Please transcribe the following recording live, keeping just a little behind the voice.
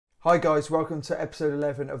Hi guys, welcome to episode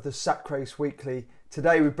 11 of the Sack Race Weekly.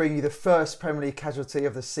 Today we bring you the first Premier League casualty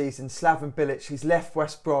of the season, Slaven Bilic. He's left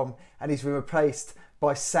West Brom and he's been replaced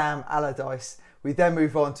by Sam Allardyce. We then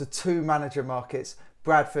move on to two manager markets,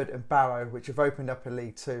 Bradford and Barrow, which have opened up in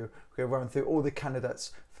League Two. We're going to run through all the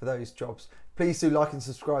candidates for those jobs. Please do like and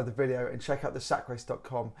subscribe to the video and check out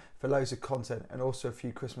thesackrace.com for loads of content and also a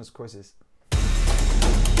few Christmas quizzes.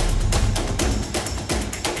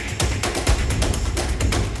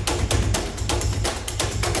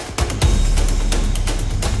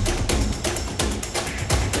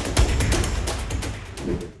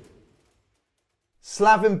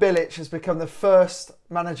 Slaven Bilic has become the first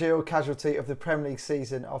managerial casualty of the Premier League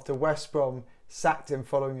season after West Brom sacked him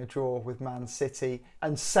following a draw with Man City.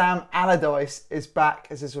 And Sam Allardyce is back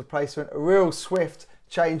as his replacement. A real swift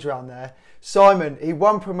change around there. Simon, he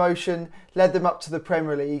won promotion, led them up to the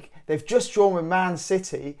Premier League. They've just drawn with Man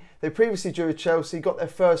City. They previously drew with Chelsea, got their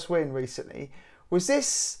first win recently. Was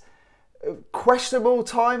this questionable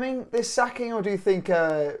timing, this sacking, or do you think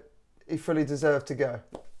he fully deserved to go?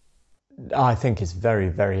 I think it's very,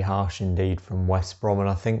 very harsh indeed from West Brom, and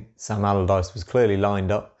I think Sam Allardyce was clearly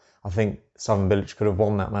lined up. I think Slaven Bilic could have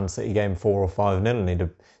won that Man City game 4 or 5-0 and he'd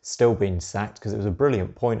have still been sacked because it was a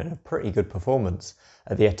brilliant point and a pretty good performance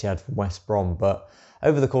at the Etihad from West Brom. But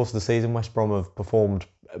over the course of the season, West Brom have performed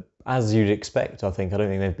as you'd expect, I think. I don't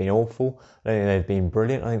think they've been awful. I don't think they've been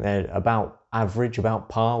brilliant. I think they're about average, about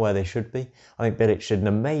par where they should be. I think Bilic did an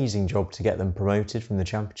amazing job to get them promoted from the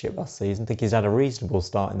Championship last season. I think he's had a reasonable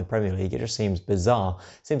start in the Premier League. It just seems bizarre.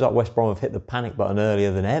 It seems like West Brom have hit the panic button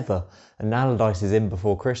earlier than ever. And Allardyce is in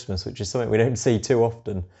before Christmas, which is something we don't see too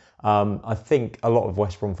often. I think a lot of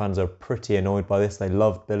West Brom fans are pretty annoyed by this. They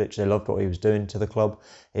loved Bilic. They loved what he was doing to the club.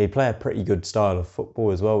 He played a pretty good style of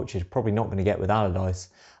football as well, which is probably not going to get with Allardyce.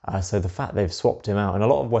 So the fact they've swapped him out, and a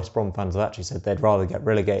lot of West Brom fans have actually said they'd rather get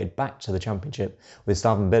relegated back to the Championship with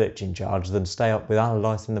Slaven Bilic in charge than stay up with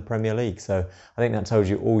Allardyce in the Premier League. So I think that tells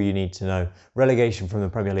you all you need to know. Relegation from the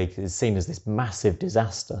Premier League is seen as this massive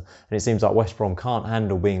disaster, and it seems like West Brom can't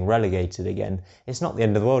handle being relegated again. It's not the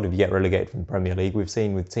end of the world if you get relegated from the Premier League. We've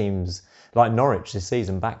seen with teams like Norwich this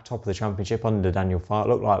season, back top of the Championship under Daniel Farke,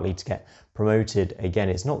 look likely to get promoted again.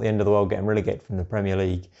 It's not the end of the world getting relegated from the Premier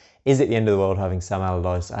League. Is it the end of the world having Sam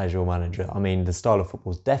Allardyce as your manager? I mean, the style of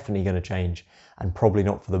football is definitely going to change and probably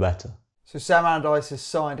not for the better. So Sam Allardyce has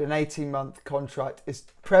signed an 18-month contract. It's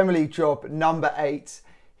Premier League job number 8.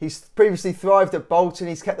 He's previously thrived at Bolton.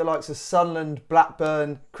 He's kept the likes of Sunderland,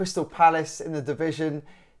 Blackburn, Crystal Palace in the division.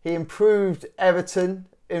 He improved Everton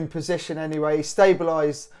in position anyway. He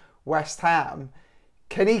stabilised West Ham.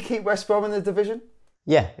 Can he keep West Brom in the division?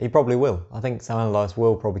 Yeah, he probably will. I think Sam Allardyce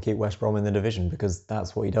will probably keep West Brom in the division because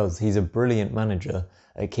that's what he does. He's a brilliant manager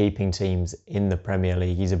at keeping teams in the Premier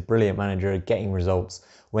League. He's a brilliant manager at getting results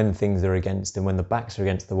when things are against him, when the backs are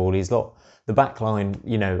against the wall. He's got the back line,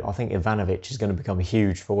 you know, I think Ivanovic is going to become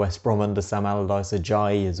huge for West Brom under Sam Allardyce,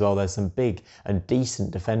 Ajayi as well. There's some big and decent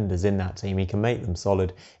defenders in that team. He can make them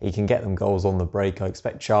solid. He can get them goals on the break. I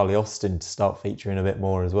expect Charlie Austin to start featuring a bit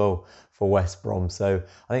more as well for West Brom. So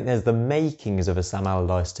I think there's the makings of a Sam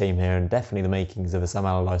Allardyce team here, and definitely the makings of a Sam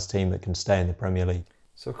Allardyce team that can stay in the Premier League.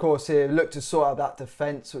 So of course here, look to sort out that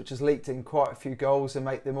defence, which has leaked in quite a few goals, and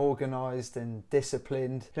make them organised and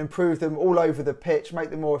disciplined, improve them all over the pitch,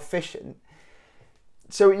 make them more efficient.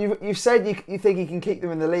 So you've said you think he can keep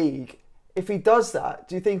them in the league. If he does that,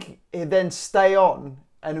 do you think he'll then stay on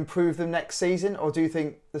and improve them next season, or do you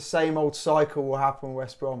think the same old cycle will happen with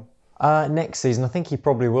West Brom? Next season, I think he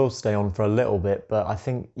probably will stay on for a little bit, but I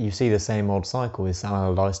think you see the same old cycle with Sam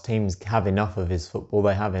Allardyce. Teams have enough of his football,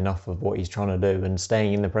 they have enough of what he's trying to do, and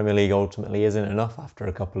staying in the Premier League ultimately isn't enough after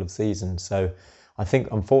a couple of seasons. So I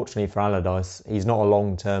think, unfortunately for Allardyce, he's not a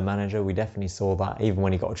long-term manager. We definitely saw that even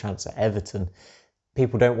when he got a chance at Everton.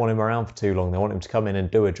 People don't want him around for too long. They want him to come in and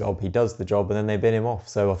do a job. He does the job and then they bin him off.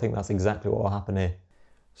 So I think that's exactly what will happen here.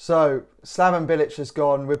 So Slaven Bilic has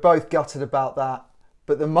gone. We're both gutted about that.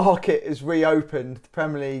 But the market is reopened, the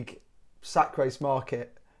Premier League sack race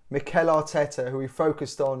market. Mikel Arteta, who we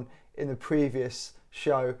focused on in the previous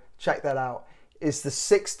show, check that out, is the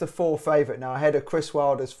 6-4 favourite now, ahead of Chris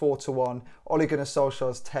Wilder's 4-1, Ole Gunnar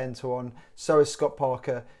Solskjaer's 10-1, so is Scott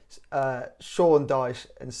Parker, Sean Dyche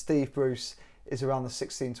and Steve Bruce is around the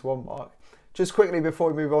 16-1 mark. Just quickly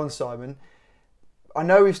before we move on, Simon, I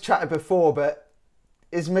know we've chatted before, but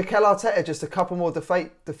is Mikel Arteta just a couple more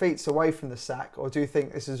defeats away from the sack, or do you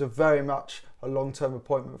think this is very much a long-term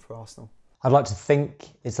appointment for Arsenal? I'd like to think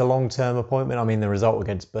it's a long-term appointment. I mean, the result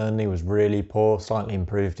against Burnley was really poor, slightly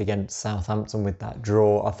improved against Southampton with that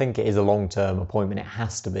draw. I think it is a long-term appointment. It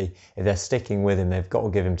has to be. If they're sticking with him, they've got to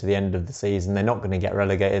give him to the end of the season. They're not going to get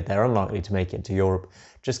relegated. They're unlikely to make it to Europe.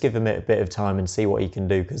 Just give him a bit of time and see what he can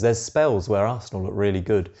do, because there's spells where Arsenal look really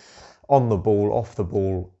good on the ball, off the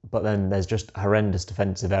ball, but then there's just horrendous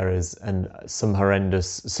defensive errors and some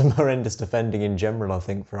horrendous defending in general, I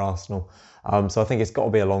think, for Arsenal. So I think it's got to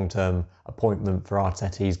be a long-term appointment for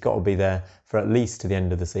Arteta. He's got to be there for at least to the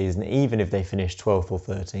end of the season, even if they finish 12th or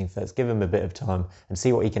 13th. Let's give him a bit of time and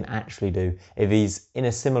see what he can actually do. If he's in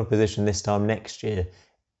a similar position this time next year,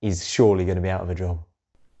 he's surely going to be out of a job.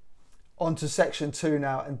 On to Section 2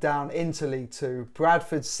 now and down into League 2.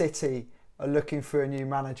 Bradford City are looking for a new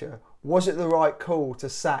manager. Was it the right call to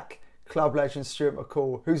sack club legend Stuart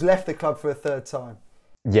McCall, who's left the club for a third time?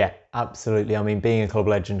 Yeah, absolutely. I mean, being a club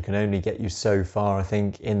legend can only get you so far, I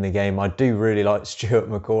think, in the game. I do really like Stuart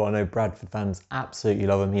McCall. I know Bradford fans absolutely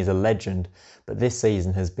love him. He's a legend. But this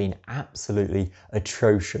season has been absolutely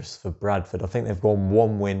atrocious for Bradford. I think they've won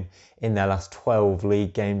one win in their last 12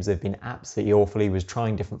 league games. They've been absolutely awful. He was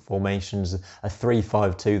trying different formations, a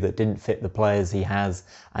 3-5-2 that didn't fit the players he has.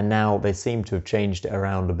 And now they seem to have changed it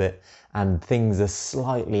around a bit, and things are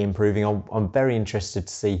slightly improving. I'm very interested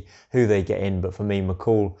to see who they get in, but for me,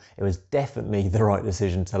 McCall, it was definitely the right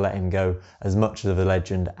decision to let him go, as much of a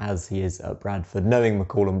legend as he is at Bradford. Knowing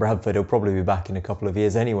McCall and Bradford, he'll probably be back in a couple of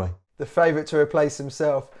years anyway. The favourite to replace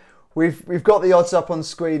himself. We've got the odds up on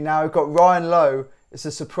screen now. We've got Ryan Lowe as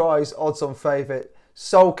a surprise odds-on favourite.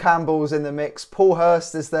 Sol Campbell's in the mix. Paul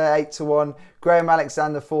Hurst is there 8-1. Graham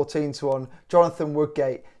Alexander 14-1. Jonathan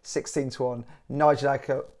Woodgate 16-1.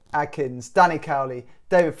 Nigel Adkins, Danny Cowley,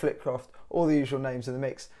 David Flitcroft, all the usual names in the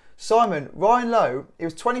mix. Simon, Ryan Lowe, he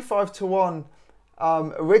was 25-1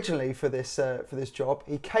 originally for this job.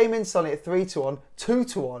 He came in suddenly at 3-1,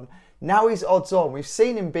 2-1. Now he's odds on. We've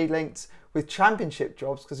seen him be linked with championship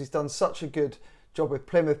jobs because he's done such a good job with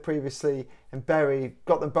Plymouth previously and Bury,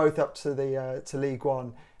 got them both up to the to League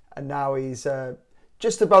One, and now he's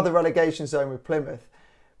just above the relegation zone with Plymouth.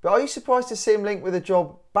 But are you surprised to see him linked with a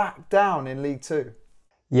job back down in League Two?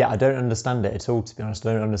 Yeah, I don't understand it at all, to be honest.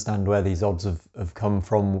 I don't understand where these odds have come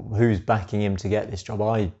from, who's backing him to get this job.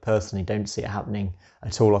 I personally don't see it happening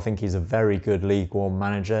at all. I think he's a very good League One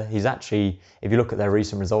manager. He's actually, if you look at their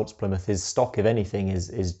recent results, Plymouth, his stock, if anything,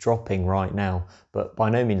 is dropping right now. But by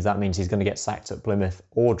no means that means he's going to get sacked at Plymouth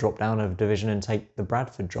or drop down a division and take the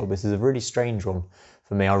Bradford job. This is a really strange one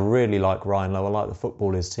for me. I really like Ryan Lowe. I like the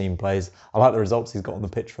football his team plays. I like the results he's got on the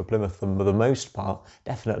pitch for Plymouth for the most part,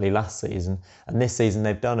 definitely last season. And this season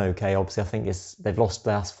they've done okay. Obviously, I think they've lost the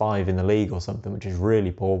last 5 in the league or something, which is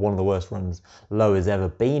really poor. One of the worst runs Lowe has ever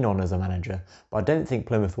been on as a manager. But I don't think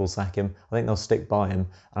Plymouth will sack him. I think they'll stick by him.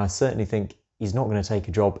 And I certainly think he's not going to take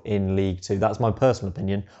a job in League Two. That's my personal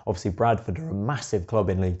opinion. Obviously, Bradford are a massive club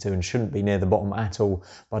in League Two and shouldn't be near the bottom at all.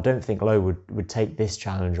 But I don't think Lowe would take this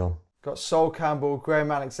challenge on. Got Sol Campbell, Graham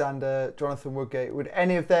Alexander, Jonathan Woodgate. Would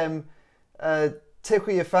any of them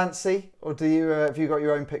tickle your fancy, or do you have you got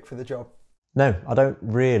your own pick for the job? No, I don't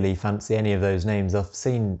really fancy any of those names. I've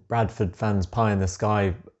seen Bradford fans pie in the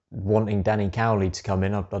sky wanting Danny Cowley to come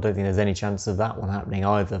in. I don't think there's any chance of that one happening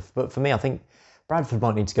either. But for me, I think Bradford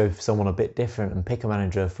might need to go for someone a bit different and pick a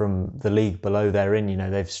manager from the league below they're in. You know,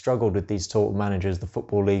 they've struggled with these sort of managers, the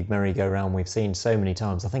Football League merry-go-round we've seen so many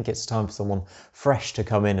times. I think it's time for someone fresh to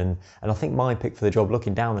come in, and I think my pick for the job,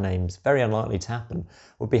 looking down the names, very unlikely to happen,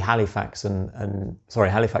 would be Halifax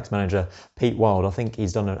Halifax manager Pete Wild. I think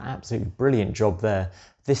he's done an absolutely brilliant job there.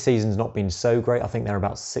 This season's not been so great. I think they're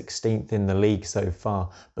about 16th in the league so far.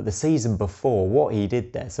 But the season before, what he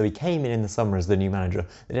did there, so he came in the summer as the new manager.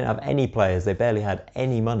 They didn't have any players. They barely had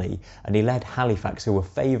any money. And he led Halifax, who were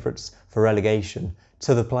favourites for relegation,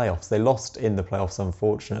 to the playoffs. They lost in the playoffs,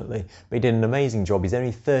 unfortunately, but he did an amazing job. He's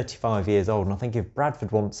only 35 years old, and I think if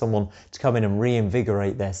Bradford want someone to come in and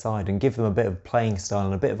reinvigorate their side and give them a bit of playing style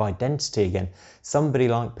and a bit of identity again, somebody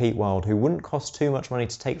like Pete Wild, who wouldn't cost too much money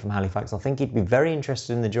to take from Halifax, I think he'd be very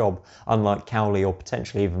interested in the job, unlike Cowley or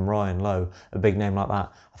potentially even Ryan Lowe, a big name like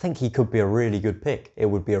that. I think he could be a really good pick. It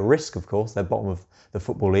would be a risk, of course. They're bottom of the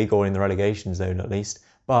Football League, or in the relegation zone at least,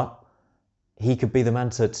 but he could be the man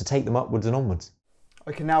to take them upwards and onwards.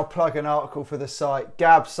 I can now plug an article for the site.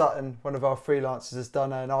 Gab Sutton, one of our freelancers, has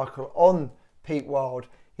done an article on Pete Wild.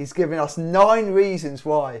 He's given us 9 reasons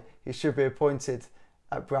why he should be appointed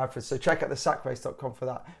at Bradford. So check out thesackrace.com for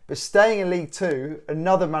that. But staying in League Two,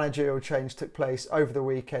 another managerial change took place over the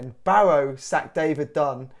weekend. Barrow sacked David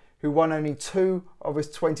Dunn, who won only 2 of his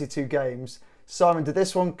 22 games. Simon, did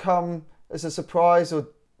this one come as a surprise, or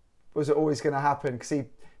was it always going to happen? Because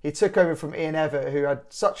he took over from Ian Everett, who had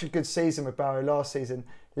such a good season with Barrow last season,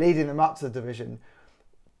 leading them up to the division.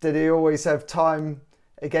 Did he always have time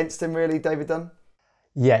against him, really, David Dunn?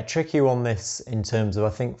 Yeah, tricky on this in terms of, I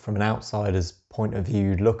think from an outsider's point of view,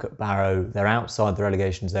 you'd look at Barrow, they're outside the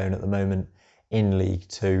relegation zone at the moment in League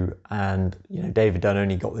Two, and David Dunn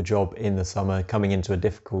only got the job in the summer, coming into a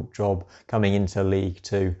difficult job, coming into League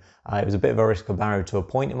Two. It was a bit of a risk for Barrow to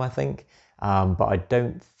appoint him, I think, but I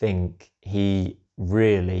don't think he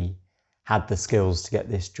really had the skills to get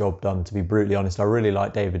this job done, to be brutally honest. I really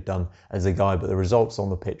like David Dunn as a guy, but the results on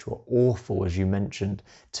the pitch were awful, as you mentioned.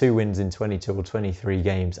 2 wins in 22 or 23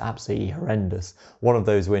 games, absolutely horrendous. One of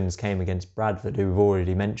those wins came against Bradford, who we've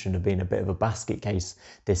already mentioned have been a bit of a basket case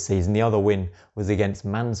this season. The other win was against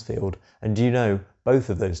Mansfield, and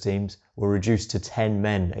both of those teams were reduced to 10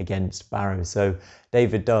 men against Barrow. So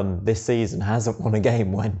David Dunn this season hasn't won a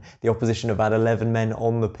game when the opposition have had 11 men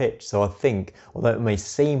on the pitch. So I think, although it may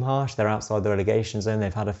seem harsh, they're outside the relegation zone,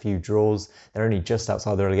 they've had a few draws, they're only just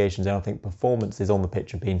outside the relegation zone. I think performances on the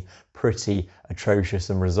pitch have been pretty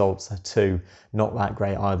atrocious, and results too not that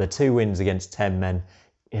great either. 2 wins against 10 men.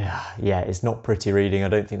 Yeah, it's not pretty reading. I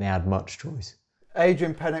don't think they had much choice.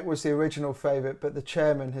 Adrian Pennock was the original favourite, but the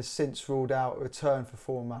chairman has since ruled out a return for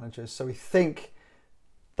foreign managers. So we think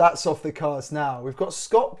that's off the cards now. We've got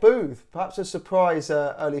Scott Booth, perhaps a surprise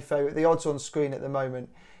early favourite. The odds on screen at the moment.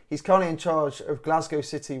 He's currently in charge of Glasgow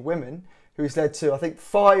City Women, who's led to, I think,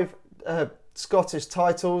 5 Scottish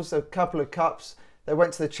titles, a couple of cups. They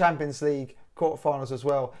went to the Champions League quarterfinals as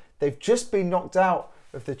well. They've just been knocked out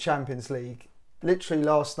of the Champions League literally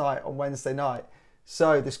last night on Wednesday night.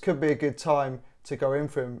 So this could be a good time to go in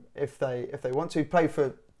for him if they want to. Play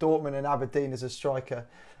for Dortmund and Aberdeen as a striker.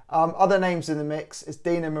 Other names in the mix is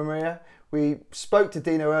Dino Maamria. We spoke to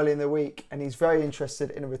Dino early in the week, and he's very interested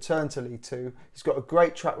in a return to League Two. He's got a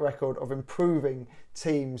great track record of improving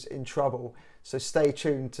teams in trouble. So stay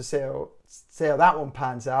tuned to see how that one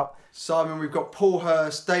pans out. Simon, we've got Paul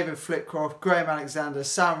Hurst, David Flitcroft, Graham Alexander,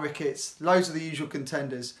 Sam Ricketts, loads of the usual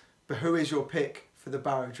contenders. But who is your pick for the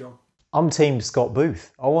Barrow job? I'm team Scott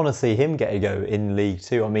Booth. I want to see him get a go in League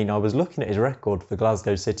Two. I mean, I was looking at his record for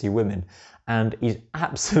Glasgow City Women, and he's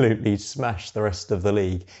absolutely smashed the rest of the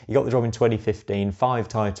league. He got the job in 2015, 5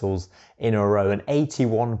 titles in a row, an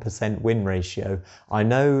 81% win ratio. I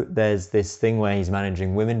know there's this thing where he's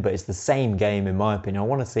managing women, but it's the same game in my opinion. I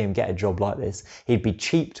want to see him get a job like this. He'd be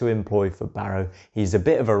cheap to employ for Barrow. He's a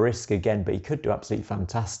bit of a risk again, but he could do absolutely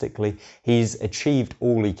fantastically. He's achieved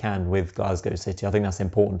all he can with Glasgow City. I think that's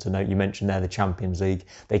important to note. You mentioned there the Champions League.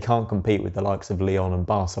 They can't compete with the likes of Lyon and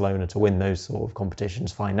Barcelona to win those sort of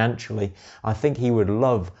competitions financially. I think he would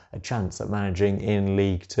love a chance at managing in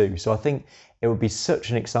League Two. So I think it would be such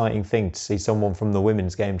an exciting thing to see someone from the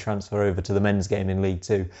women's game transfer over to the men's game in League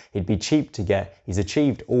Two. He'd be cheap to get, he's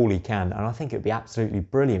achieved all he can, and I think it would be absolutely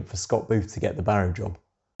brilliant for Scott Booth to get the Barrow job.